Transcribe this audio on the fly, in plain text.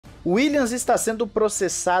Williams está sendo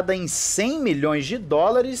processada em 100 milhões de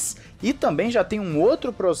dólares e também já tem um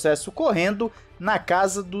outro processo correndo na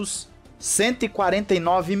casa dos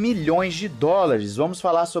 149 milhões de dólares. Vamos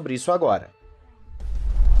falar sobre isso agora.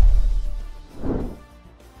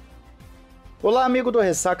 Olá, amigo do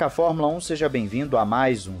Ressaca Fórmula 1, seja bem-vindo a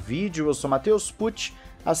mais um vídeo. Eu sou Matheus Pucci.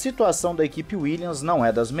 A situação da equipe Williams não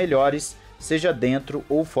é das melhores, seja dentro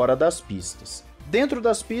ou fora das pistas. Dentro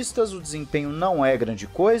das pistas, o desempenho não é grande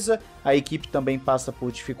coisa, a equipe também passa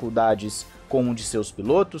por dificuldades com um de seus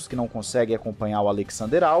pilotos, que não consegue acompanhar o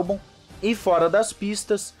Alexander Albon, e fora das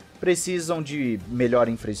pistas, precisam de melhor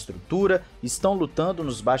infraestrutura, estão lutando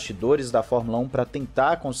nos bastidores da Fórmula 1 para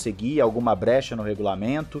tentar conseguir alguma brecha no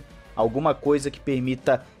regulamento, alguma coisa que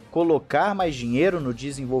permita colocar mais dinheiro no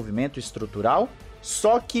desenvolvimento estrutural,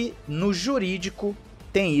 só que no jurídico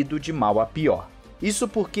tem ido de mal a pior. Isso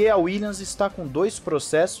porque a Williams está com dois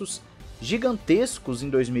processos gigantescos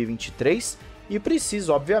em 2023 e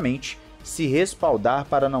precisa, obviamente, se respaldar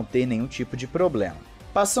para não ter nenhum tipo de problema.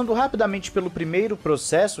 Passando rapidamente pelo primeiro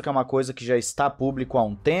processo, que é uma coisa que já está público há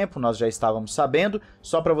um tempo, nós já estávamos sabendo,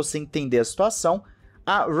 só para você entender a situação,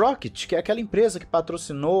 a Rocket, que é aquela empresa que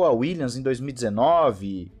patrocinou a Williams em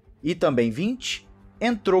 2019 e também 20,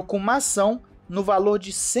 entrou com uma ação no valor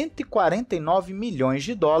de 149 milhões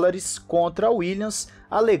de dólares contra a Williams,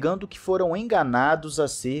 alegando que foram enganados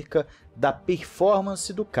acerca da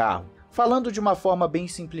performance do carro. Falando de uma forma bem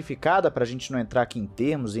simplificada, para a gente não entrar aqui em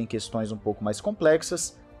termos e em questões um pouco mais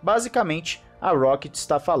complexas, basicamente a Rocket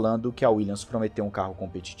está falando que a Williams prometeu um carro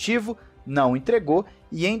competitivo, não entregou,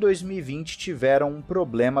 e em 2020 tiveram um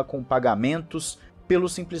problema com pagamentos pelo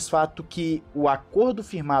simples fato que o acordo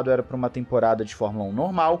firmado era para uma temporada de Fórmula 1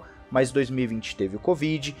 normal, mas 2020 teve o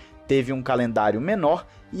Covid, teve um calendário menor,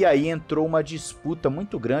 e aí entrou uma disputa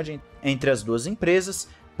muito grande entre as duas empresas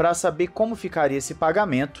para saber como ficaria esse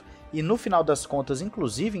pagamento, e no final das contas,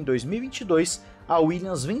 inclusive em 2022, a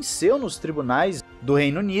Williams venceu nos tribunais do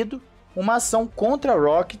Reino Unido uma ação contra a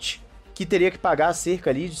Rocket, que teria que pagar cerca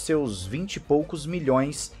ali de seus 20 e poucos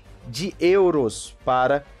milhões de euros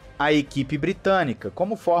para a equipe britânica,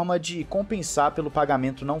 como forma de compensar pelo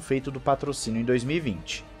pagamento não feito do patrocínio em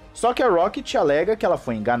 2020. Só que a Rocket alega que ela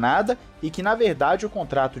foi enganada e que na verdade o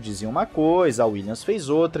contrato dizia uma coisa, a Williams fez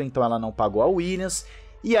outra, então ela não pagou a Williams,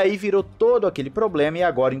 e aí virou todo aquele problema e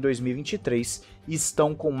agora em 2023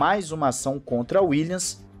 estão com mais uma ação contra a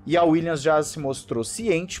Williams, e a Williams já se mostrou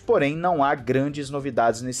ciente, porém não há grandes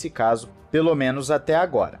novidades nesse caso, pelo menos até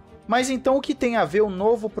agora. Mas então o que tem a ver o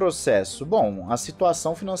novo processo? Bom, a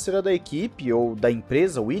situação financeira da equipe ou da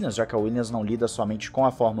empresa Williams, já que a Williams não lida somente com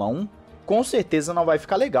a Fórmula 1, com certeza não vai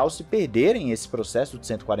ficar legal se perderem esse processo de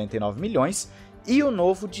 149 milhões e o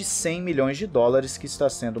novo de 100 milhões de dólares que está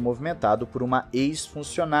sendo movimentado por uma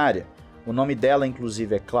ex-funcionária. O nome dela,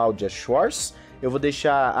 inclusive, é Claudia Schwartz. Eu vou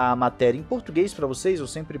deixar a matéria em português para vocês, eu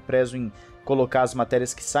sempre prezo em colocar as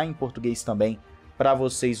matérias que saem em português também para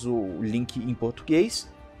vocês o link em português,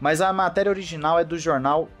 mas a matéria original é do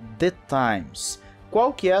jornal The Times.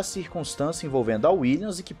 Qual que é a circunstância envolvendo a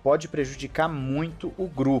Williams e que pode prejudicar muito o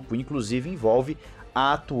grupo, inclusive envolve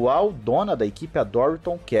a atual dona da equipe, a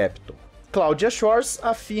Dorilton Capital. Claudia Schwartz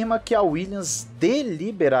afirma que a Williams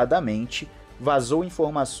deliberadamente vazou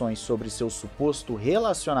informações sobre seu suposto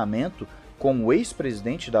relacionamento com o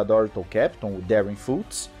ex-presidente da Dorilton Capital, o Darren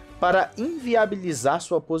Fultz, para inviabilizar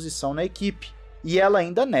sua posição na equipe, e ela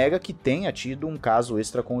ainda nega que tenha tido um caso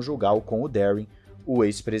extraconjugal com o Darren, o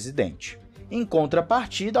ex-presidente. Em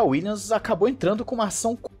contrapartida, a Williams acabou entrando com uma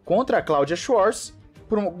ação contra a Claudia Schwartz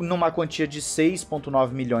numa quantia de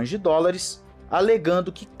 6,9 milhões de dólares,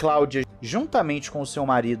 alegando que Claudia, juntamente com seu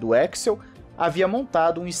marido Axel, havia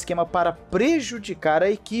montado um esquema para prejudicar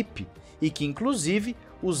a equipe e que, inclusive,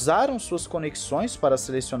 usaram suas conexões para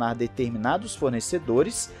selecionar determinados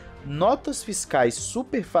fornecedores, notas fiscais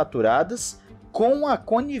superfaturadas com a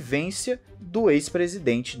conivência do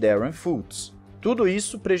ex-presidente Darren Fultz. Tudo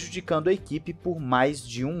isso prejudicando a equipe por mais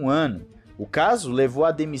de um ano. O caso levou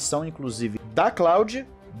à demissão, inclusive, da Claudia,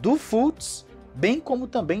 do Fultz, bem como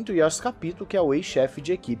também do Jos Capito, que é o ex-chefe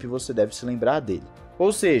de equipe, você deve se lembrar dele.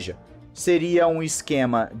 Ou seja, seria um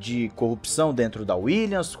esquema de corrupção dentro da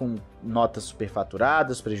Williams, com notas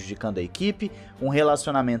superfaturadas, prejudicando a equipe, um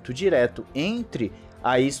relacionamento direto entre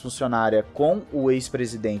a ex-funcionária com o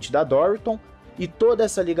ex-presidente da Dorilton, e toda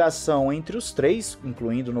essa ligação entre os três,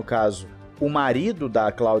 incluindo, no caso, o marido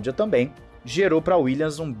da Claudia também, gerou para a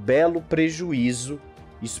Williams um belo prejuízo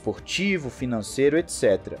esportivo, financeiro,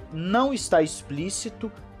 etc. Não está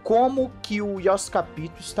explícito como que o Jos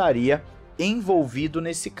Capito estaria envolvido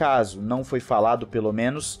nesse caso. Não foi falado, pelo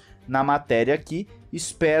menos na matéria aqui,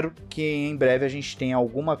 espero que em breve a gente tenha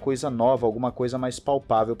alguma coisa nova, alguma coisa mais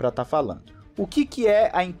palpável para estar falando. O que é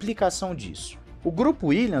a implicação disso? O grupo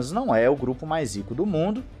Williams não é o grupo mais rico do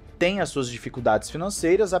mundo, tem as suas dificuldades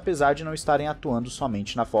financeiras, apesar de não estarem atuando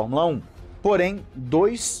somente na Fórmula 1. Porém,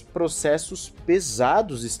 2 processos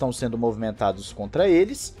pesados estão sendo movimentados contra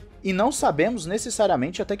eles, e não sabemos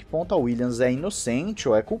necessariamente até que ponto a Williams é inocente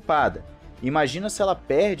ou é culpada. Imagina se ela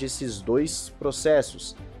perde esses 2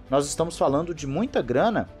 processos. Nós estamos falando de muita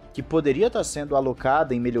grana que poderia estar sendo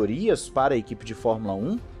alocada em melhorias para a equipe de Fórmula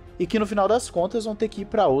 1 e que no final das contas vão ter que ir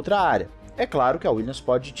para outra área. É claro que a Williams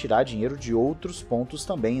pode tirar dinheiro de outros pontos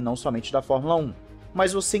também, não somente da Fórmula 1.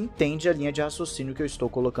 Mas você entende a linha de raciocínio que eu estou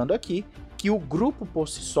colocando aqui, que o grupo por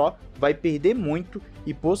si só vai perder muito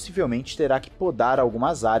e possivelmente terá que podar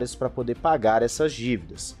algumas áreas para poder pagar essas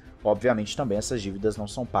dívidas. Obviamente também essas dívidas não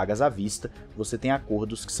são pagas à vista, você tem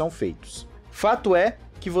acordos que são feitos. Fato é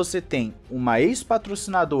que você tem uma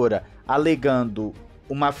ex-patrocinadora alegando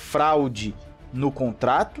uma fraude no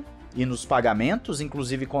contrato e nos pagamentos,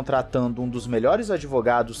 inclusive contratando um dos melhores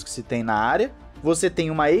advogados que se tem na área. Você tem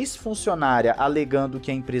uma ex-funcionária alegando que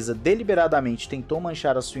a empresa deliberadamente tentou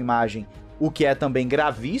manchar a sua imagem, o que é também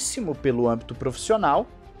gravíssimo pelo âmbito profissional.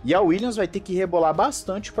 E a Williams vai ter que rebolar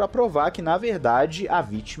bastante para provar que, na verdade, a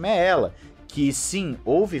vítima é ela. Que sim,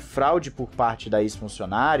 houve fraude por parte da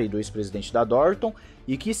ex-funcionária e do ex-presidente da Dorton,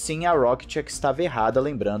 e que sim, a Rocket é que estava errada,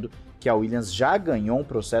 lembrando que a Williams já ganhou um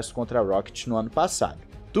processo contra a Rocket no ano passado.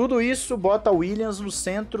 Tudo isso bota a Williams no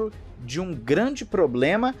centro de um grande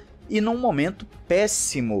problema e num momento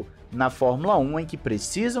péssimo na Fórmula 1, em que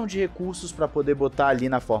precisam de recursos para poder botar ali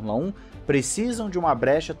na Fórmula 1, precisam de uma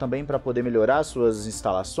brecha também para poder melhorar suas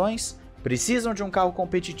instalações, precisam de um carro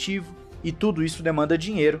competitivo, e tudo isso demanda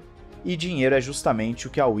dinheiro, e dinheiro é justamente o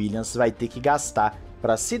que a Williams vai ter que gastar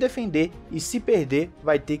para se defender, e se perder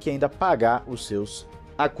vai ter que ainda pagar os seus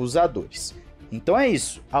acusadores. Então é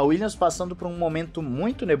isso, a Williams passando por um momento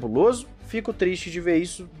muito nebuloso. Fico triste de ver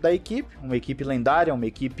isso da equipe, uma equipe lendária, uma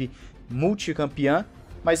equipe multicampeã,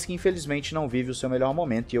 mas que infelizmente não vive o seu melhor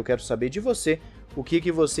momento, e eu quero saber de você, o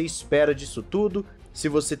que você espera disso tudo, se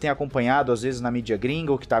você tem acompanhado às vezes na mídia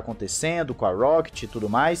gringa o que está acontecendo com a Rocket e tudo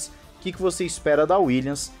mais, o que você espera da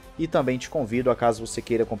Williams, e também te convido, a caso você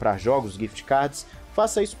queira comprar jogos, gift cards,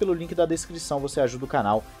 faça isso pelo link da descrição, você ajuda o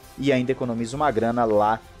canal e ainda economiza uma grana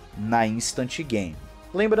lá na Instant Game.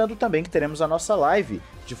 Lembrando também que teremos a nossa live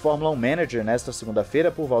de Fórmula 1 Manager nesta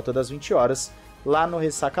segunda-feira por volta das 20 horas, lá no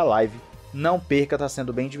Ressaca Live. Não perca, tá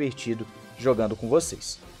sendo bem divertido jogando com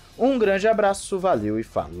vocês. Um grande abraço, valeu e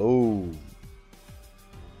falou!